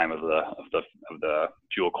lifetime of the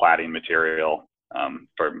fuel cladding material.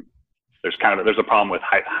 There's a problem with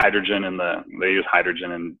hydrogen they use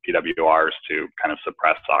hydrogen in PWRs to kind of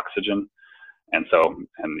suppress oxygen. And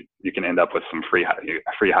you can end up with some free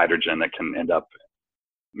hydrogen that can end up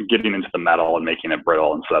getting into the metal and making it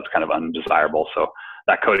brittle. And so that's kind of undesirable. So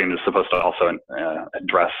that coating is supposed to also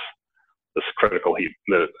address this critical heat,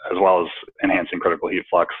 as well as enhancing critical heat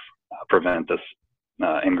flux, prevent this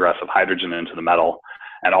ingress of hydrogen into the metal,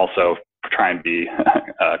 and also try and be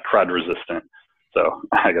crud resistant. So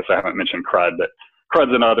I guess I haven't mentioned crud, but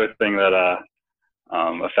crud's another thing that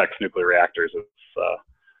affects nuclear reactors.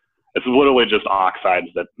 It's literally just oxides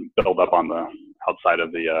that build up on the outside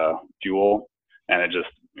of the fuel, and it just,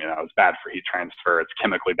 it's bad for heat transfer. It's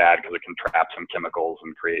chemically bad because it can trap some chemicals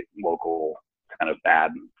and create local kind of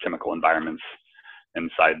bad chemical environments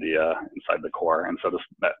inside the core. And so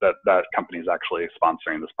that company is actually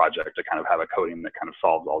sponsoring this project to kind of have a coating that kind of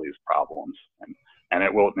solves all these problems, and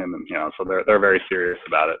it will, so they're very serious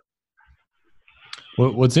about it.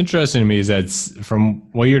 What's interesting to me is that from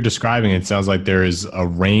what you're describing, it sounds like there is a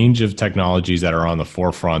range of technologies that are on the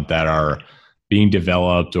forefront that are being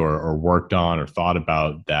developed or worked on or thought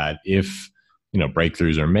about, that if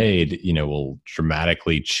breakthroughs are made, will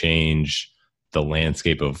dramatically change the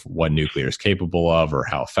landscape of what nuclear is capable of, or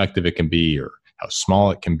how effective it can be, or how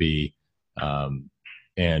small it can be.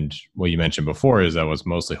 And what you mentioned before is that what's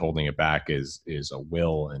mostly holding it back is a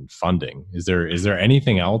will and funding. Is there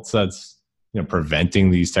anything else that's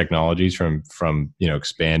preventing these technologies from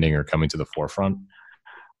expanding or coming to the forefront?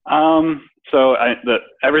 So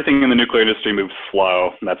everything in the nuclear industry moves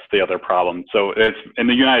slow. And that's the other problem. So it's in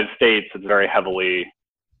the United States, it's very heavily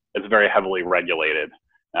regulated.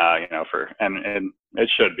 And it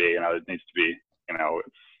should be. It needs to be.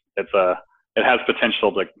 It has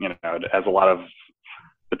potential to. It has a lot of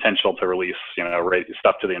potential to release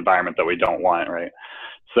stuff to the environment that we don't want, right?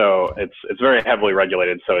 So it's very heavily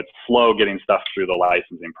regulated. So it's slow getting stuff through the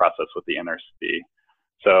licensing process with the NRC.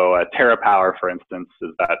 So TerraPower, for instance,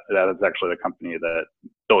 that is actually the company that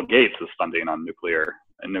Bill Gates is funding on nuclear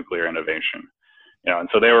innovation. And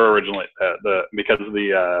so they were originally because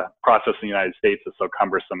the process in the United States is so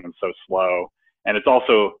cumbersome and so slow, and it's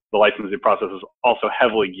also the licensing process is also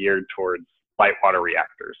heavily geared towards light water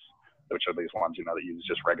reactors, which are these ones that use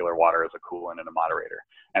just regular water as a coolant and a moderator.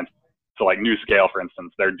 And so, like NuScale, for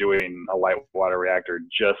instance, they're doing a light water reactor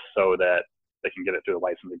just so that they can get it through the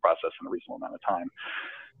licensing process in a reasonable amount of time.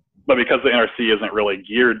 But because the NRC isn't really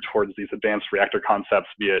geared towards these advanced reactor concepts,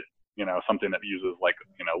 be it something that uses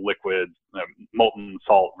liquid molten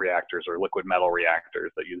salt reactors or liquid metal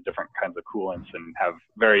reactors that use different kinds of coolants and have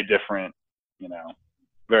very different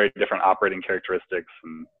operating characteristics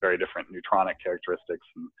and very different neutronic characteristics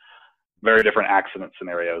and very different accident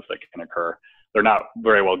scenarios that can occur. They're not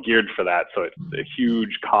very well geared for that, so it's a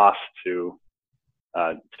huge cost to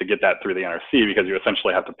get that through the NRC, because you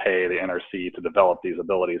essentially have to pay the NRC to develop these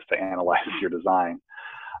abilities to analyze your design.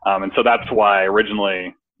 And so that's why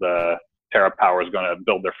originally the TerraPower is going to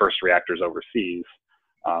build their first reactors overseas,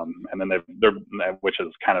 and then which has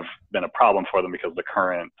kind of been a problem for them because the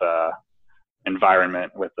current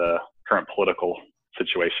environment with the current political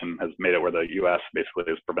situation has made it where the U.S. basically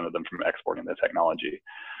has prevented them from exporting the technology.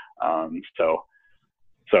 So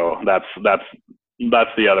that's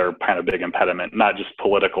the other kind of big impediment, not just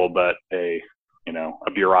political, but a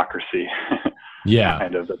bureaucracy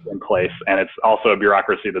kind of in place. And it's also a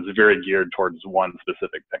bureaucracy that's very geared towards one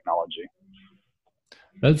specific technology.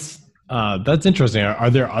 That's interesting. Are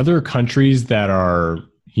there other countries that are,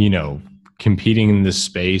 competing in this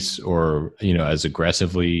space or, as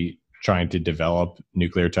aggressively trying to develop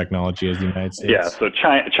nuclear technology as the United States? Yeah, so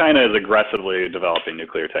China is aggressively developing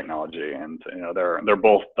nuclear technology, and they're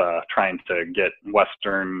both trying to get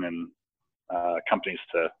Western and companies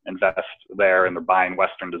to invest there, and they're buying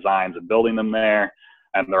Western designs and building them there,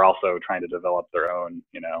 and they're also trying to develop their own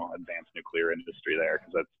advanced nuclear industry there,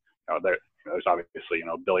 because there's obviously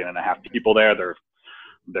 1.5 billion people there.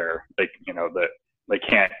 They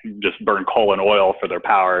can't just burn coal and oil for their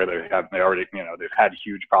power. They've had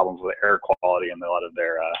huge problems with air quality in a lot of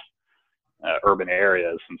their urban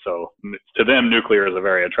areas, and so to them, nuclear is a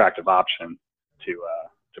very attractive option to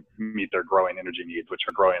meet their growing energy needs, which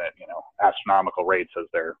are growing at astronomical rates as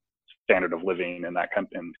their standard of living in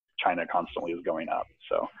in China constantly is going up.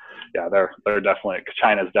 So yeah,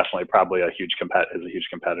 China is definitely probably a huge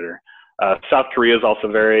competitor. South Korea is also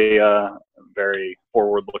very very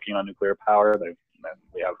forward looking on nuclear power. They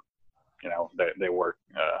work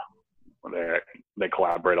they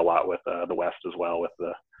collaborate a lot with the West as well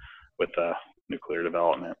with the nuclear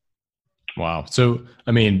development. Wow. So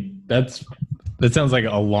I mean that sounds like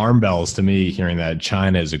alarm bells to me, hearing that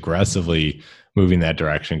China is aggressively moving that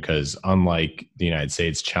direction, because unlike the United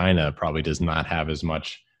States, China probably does not have as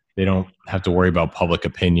much. They don't have to worry about public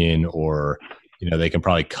opinion, or they can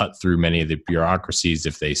probably cut through many of the bureaucracies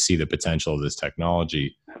if they see the potential of this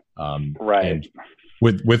technology. Right. And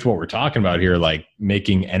with what we're talking about here, like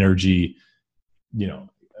making energy,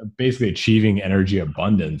 basically achieving energy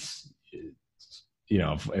abundance,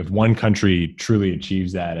 if one country truly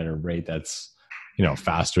achieves that at a rate that's,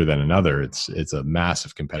 faster than another, it's a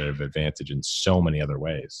massive competitive advantage in so many other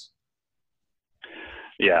ways.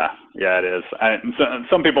 Yeah, it is.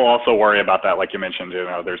 Some people also worry about that, like you mentioned.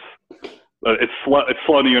 It's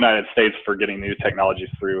slow in the United States for getting new technologies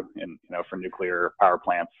through, for nuclear power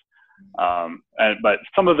plants. But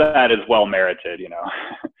some of that is well merited,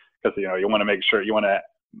 because you want to make sure, you want to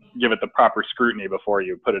give it the proper scrutiny before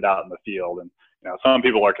you put it out in the field. And some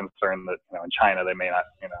people are concerned that in China they may not,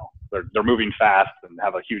 they're moving fast and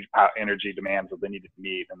have a huge energy demands that they need to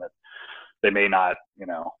meet, and that they may not,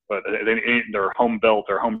 but their home built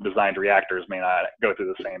or home designed reactors may not go through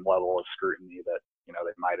the same level of scrutiny that they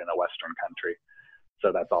might in a Western country.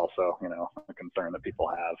 So that's also a concern that people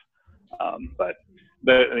have. But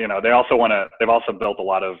they've also built a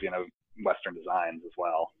lot of Western designs as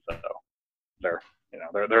well. So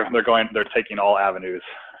they're taking all avenues.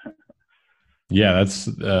 Yeah, that's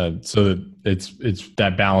so it's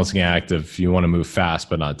that balancing act of you want to move fast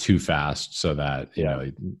but not too fast, so that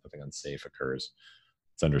nothing unsafe occurs.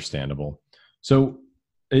 It's understandable. So,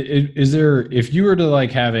 is there, if you were to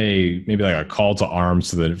like have maybe like a call to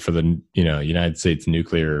arms for the United States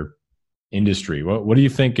nuclear industry, what do you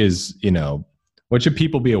think is, what should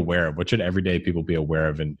people be aware of? What should everyday people be aware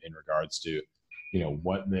of in regards to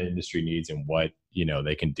what the industry needs and what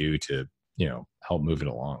they can do to help move it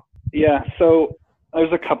along? Yeah, so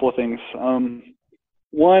there's a couple of things.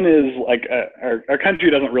 One is like our country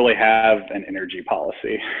doesn't really have an energy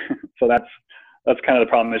policy, so that's kind of the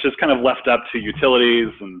problem. It's just kind of left up to utilities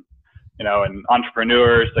and and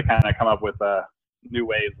entrepreneurs to kind of come up with new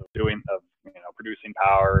ways of producing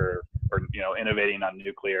power or innovating on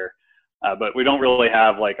nuclear. But we don't really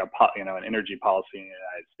have like an energy policy in the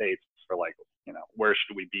United States for like where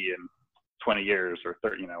should we be in 20 years or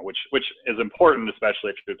 30, which is important, especially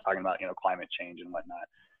if you're talking about climate change and whatnot.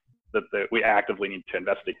 That we actively need to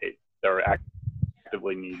investigate or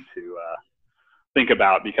actively need to think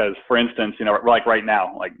about, because for instance, like right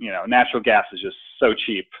now, like natural gas is just so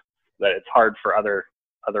cheap that it's hard for other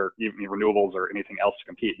even renewables or anything else to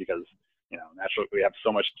compete, because we have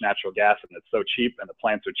so much natural gas and it's so cheap and the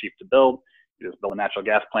plants are cheap to build. You just build a natural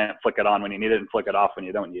gas plant, flick it on when you need it and flick it off when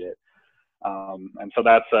you don't need it. And so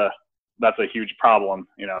that's a huge problem,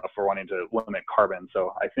 if we're wanting to limit carbon.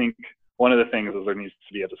 So I think one of the things is there needs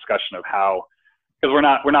to be a discussion of how, because we're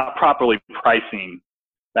not properly pricing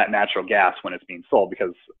that natural gas when it's being sold,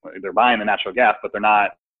 because they're buying the natural gas, but they're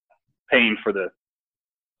not paying for the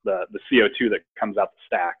CO2 that comes out the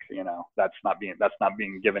stack. That's not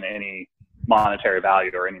being given any monetary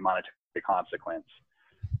value or any monetary consequence.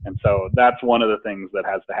 And so that's one of the things that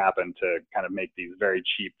has to happen to kind of make these very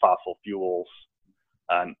cheap fossil fuels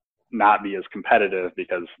not be as competitive,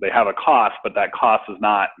 because they have a cost, but that cost is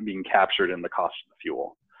not being captured in the cost of the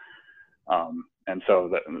fuel. And so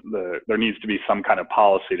there needs to be some kind of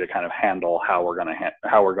policy to kind of handle how we're going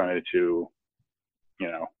to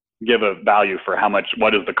give a value for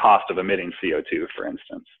what is the cost of emitting CO2, for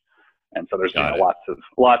instance. And so there's lots of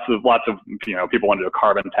people want to do a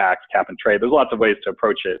carbon tax, cap and trade. There's lots of ways to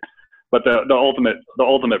approach it, but the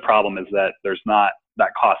ultimate problem is that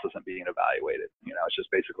that cost isn't being evaluated. It's just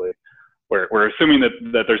basically we're assuming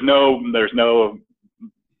that there's no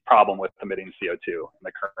problem with emitting CO2 in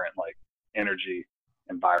the current like energy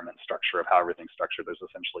environment structure of how everything's structured. There's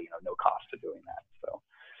essentially no cost to doing that. So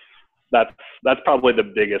that's probably the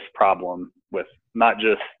biggest problem with not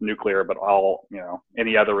just nuclear, but all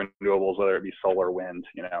any other renewables, whether it be solar, wind,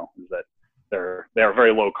 is that they're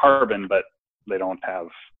very low carbon, but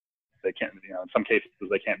they can't, in some cases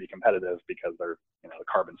they can't be competitive because they're the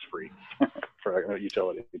carbon's free for a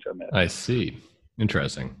utility to emit. I see.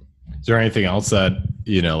 Interesting. Is there anything else that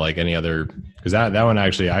like any other, because that one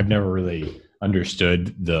actually I've never really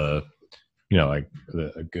understood a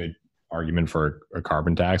good argument for a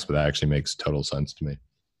carbon tax, but that actually makes total sense to me.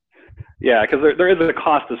 Yeah, because there is a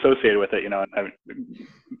cost associated with it.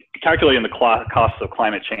 Calculating the costs of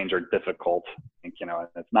climate change are difficult. I think,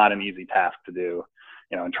 it's not an easy task to do.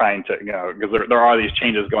 And trying to, because there are these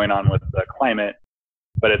changes going on with the climate,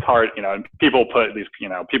 but it's hard. And people put these,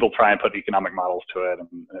 people try and put economic models to it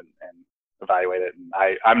and evaluate it. And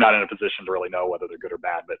I'm not in a position to really know whether they're good or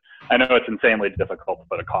bad, but I know it's insanely difficult to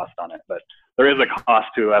put a cost on it. But there is a cost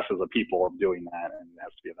to us as a people of doing that, and it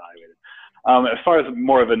has to be evaluated. As far as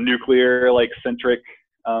more of a nuclear centric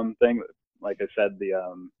thing, like I said,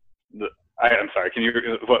 I'm sorry. Can you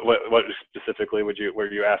what specifically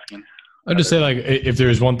were you asking? I'd just say, like, if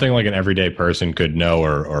there's one thing like an everyday person could know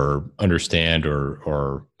or understand,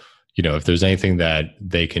 or if there's anything that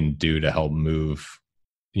they can do to help move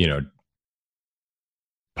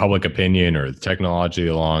public opinion or technology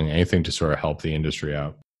along, anything to sort of help the industry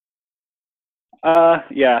out.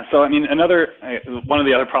 Yeah. So, I mean, one of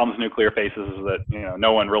the other problems nuclear faces is that,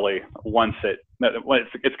 no one really wants it.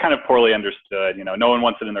 It's kind of poorly understood. No one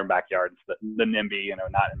wants it in their backyards. The NIMBY,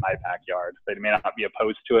 not in my backyard. They may not be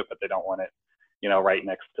opposed to it, but they don't want it, right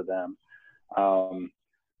next to them.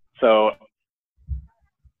 So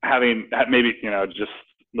having maybe, just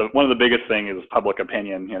one of the biggest thing is public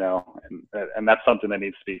opinion, and that's something that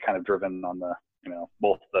needs to be kind of driven on the,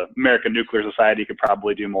 both the American Nuclear Society could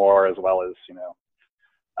probably do more, as well as,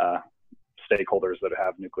 stakeholders that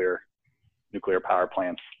have nuclear power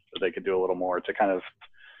plants, that they could do a little more to kind of,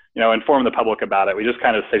 inform the public about it. We just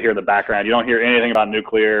kind of sit here in the background. You don't hear anything about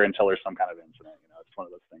nuclear until there's some kind of incident. It's one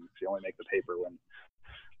of those things. You only make the paper when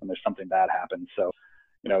there's something bad happens. So,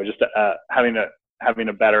 just having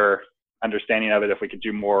a better understanding of it if we could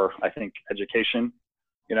do more, I think, education,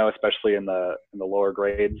 especially in the lower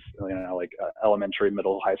grades, like elementary,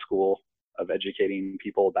 middle, high school, of educating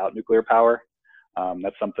people about nuclear power.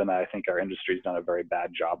 That's something that I think our industry's done a very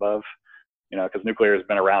bad job of, because nuclear has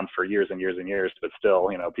been around for years and years and years, but still,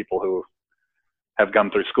 people who have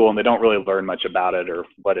gone through school and they don't really learn much about it, or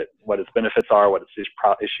what its benefits are, what its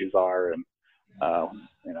issues are, and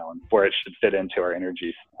and where it should fit into our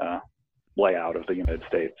energy layout of the United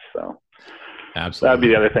States. So absolutely, that'd be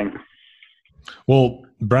the other thing. Well,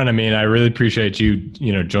 Brent, I really appreciate you,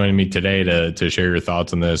 joining me today to share your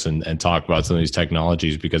thoughts on this and talk about some of these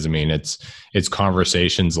technologies, because it's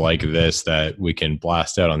conversations like this that we can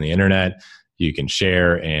blast out on the internet, you can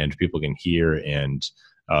share, and people can hear. And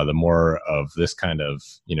the more of this kind of,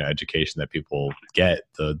 education that people get,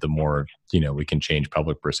 the more, we can change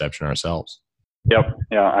public perception ourselves. Yep.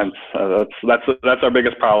 Yeah. That's our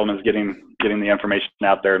biggest problem, is getting the information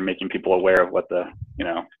out there and making people aware of what the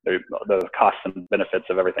costs and benefits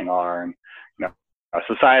of everything are. And, our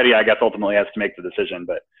society, I guess, ultimately has to make the decision,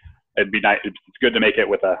 but it'd be nice. It's good to make it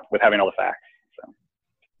with having all the facts. So.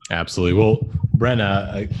 Absolutely. Well, Brent,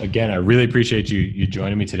 again, I really appreciate you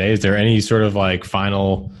joining me today. Is there any sort of like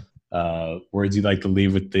final words you'd like to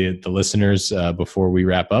leave with the listeners before we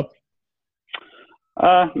wrap up?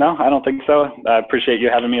 No, I don't think so. I appreciate you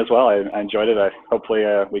having me as well. I enjoyed it. Hopefully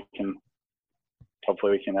we can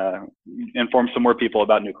inform some more people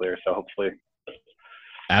about nuclear. So hopefully,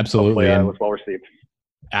 absolutely, it was well received.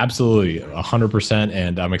 Absolutely, 100%.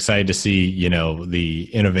 And I'm excited to see, the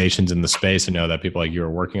innovations in the space, and know that people like you are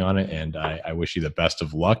working on it. And I wish you the best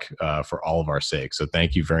of luck for all of our sake. So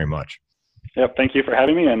thank you very much. Yep. Thank you for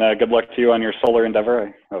having me, and good luck to you on your solar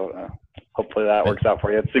endeavor. Hopefully that works out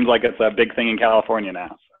for you. It seems like it's a big thing in California now.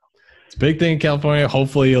 So. It's a big thing in California.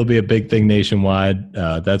 Hopefully it'll be a big thing nationwide.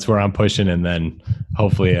 That's where I'm pushing. And then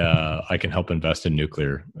hopefully I can help invest in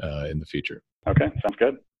nuclear in the future. Okay. Sounds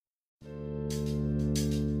good.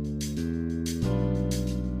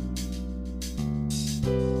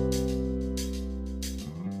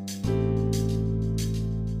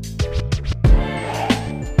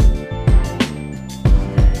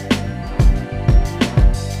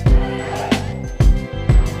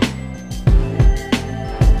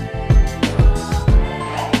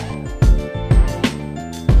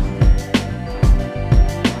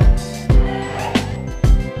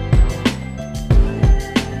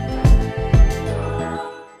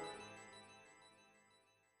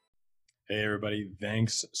 Hey, everybody.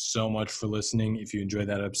 Thanks so much for listening. If you enjoyed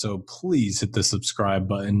that episode, please hit the subscribe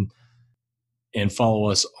button and follow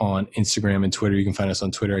us on Instagram and Twitter. You can find us on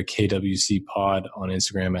Twitter at KWC Pod, on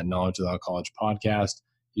Instagram at Knowledge Without College Podcast.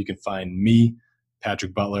 You can find me,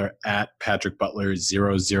 Patrick Butler, at Patrick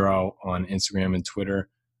Butler00 on Instagram and Twitter.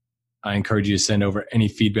 I encourage you to send over any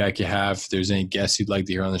feedback you have. If there's any guests you'd like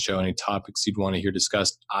to hear on the show, any topics you'd want to hear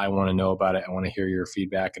discussed, I want to know about it. I want to hear your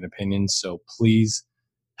feedback and opinions. So please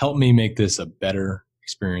help me make this a better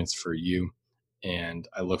experience for you. And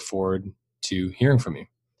I look forward to hearing from you.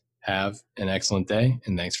 Have an excellent day,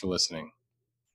 and thanks for listening.